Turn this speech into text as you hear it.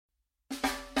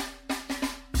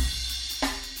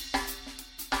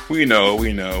We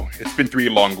know. It's been 3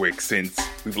 long weeks since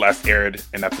we've last aired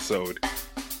an episode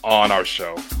on our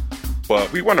show. But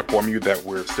we want to inform you that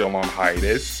we're still on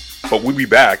hiatus. But we'll be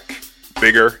back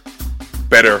bigger,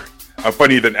 better, and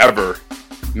funnier than ever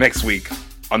next week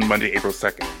on Monday, April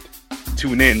 2nd.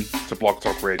 Tune in to Blog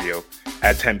Talk Radio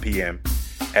at 10 p.m.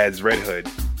 as Red Hood,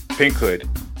 Pink Hood,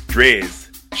 Dre's,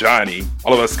 Johnny,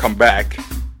 all of us come back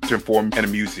to inform and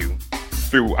amuse you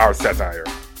through our satire.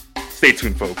 Stay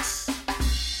tuned, folks.